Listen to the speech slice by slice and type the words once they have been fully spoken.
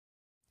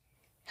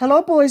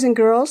Hello, boys and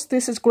girls.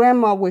 This is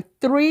Grandma with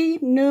 3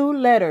 new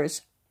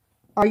letters.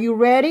 Are you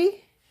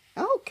ready?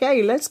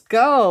 Okay, let's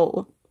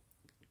go.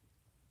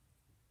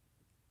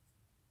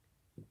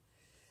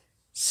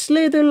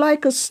 Slither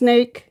like a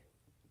snake.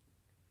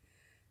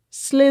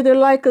 Slither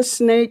like a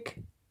snake.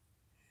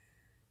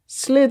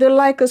 Slither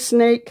like a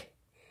snake.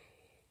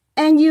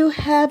 And you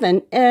have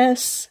an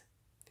S.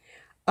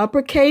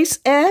 Uppercase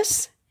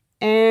S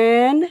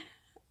and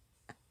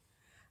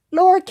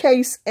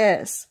lowercase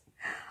s.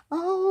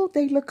 Oh,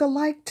 they look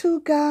alike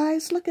too,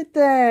 guys. Look at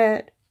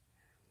that.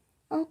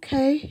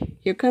 Okay,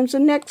 here comes the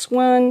next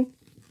one.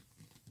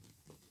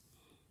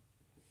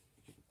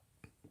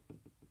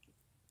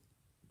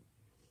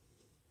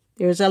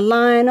 There's a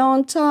line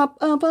on top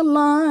of a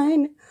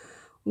line.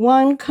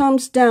 One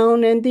comes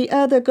down and the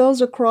other goes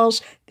across.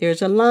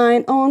 There's a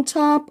line on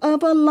top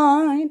of a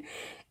line.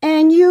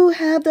 And you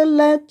have the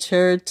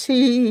letter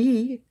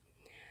T.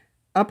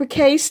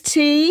 Uppercase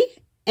T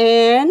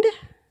and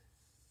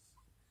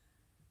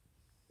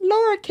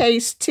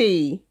lowercase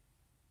t.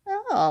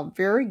 Oh,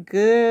 very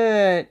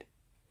good.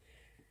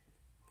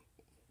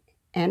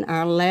 And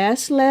our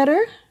last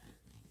letter.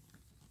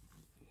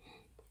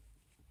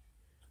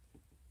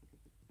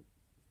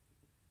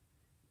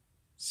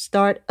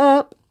 Start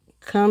up,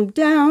 come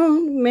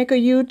down, make a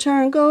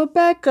U-turn, go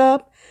back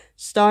up.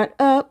 Start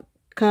up,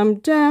 come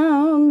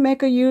down,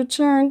 make a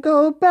U-turn,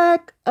 go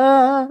back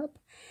up.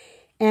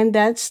 And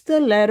that's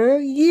the letter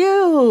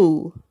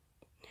U.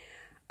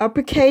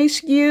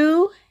 Uppercase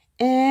U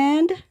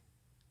and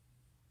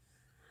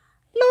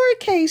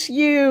lowercase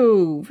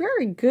u.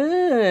 Very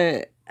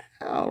good.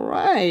 All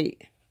right.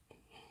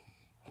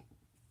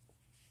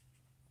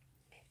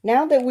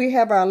 Now that we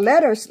have our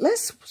letters,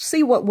 let's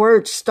see what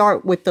words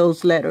start with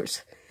those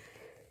letters.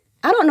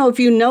 I don't know if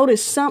you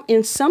noticed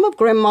in some of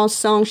Grandma's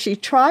songs, she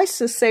tries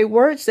to say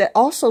words that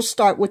also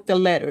start with the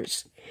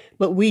letters.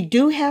 But we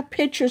do have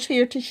pictures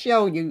here to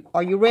show you.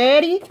 Are you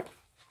ready?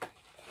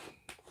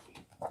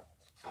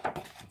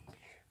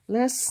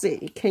 Let's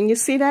see. Can you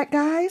see that,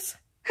 guys?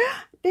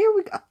 There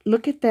we go.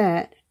 Look at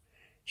that.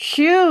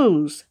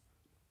 Shoes.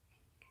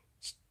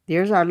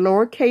 There's our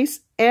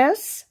lowercase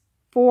s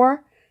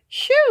for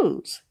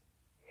shoes.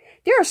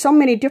 There are so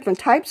many different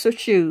types of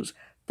shoes.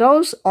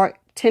 Those are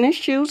tennis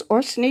shoes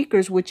or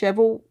sneakers,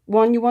 whichever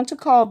one you want to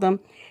call them.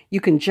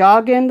 You can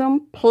jog in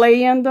them,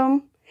 play in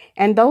them,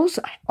 and those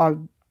are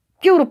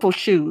beautiful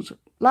shoes.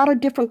 A lot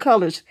of different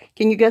colors.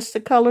 Can you guess the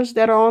colors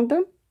that are on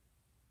them?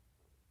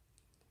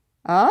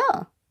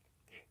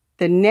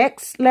 The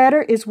next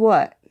letter is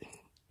what?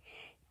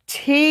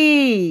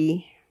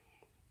 T.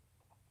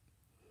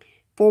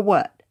 For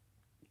what?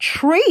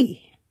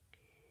 Tree.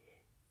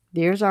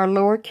 There's our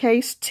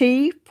lowercase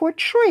t for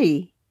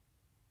tree.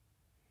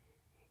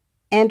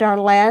 And our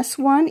last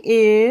one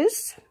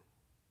is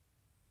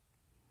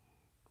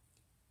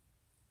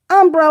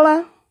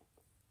umbrella.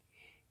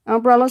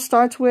 Umbrella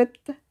starts with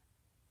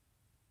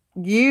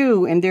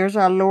U, and there's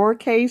our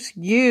lowercase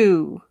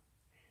u.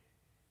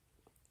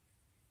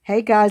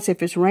 Hey guys,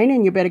 if it's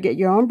raining, you better get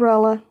your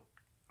umbrella.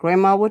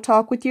 Grandma will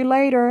talk with you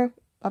later.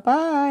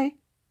 Bye-bye.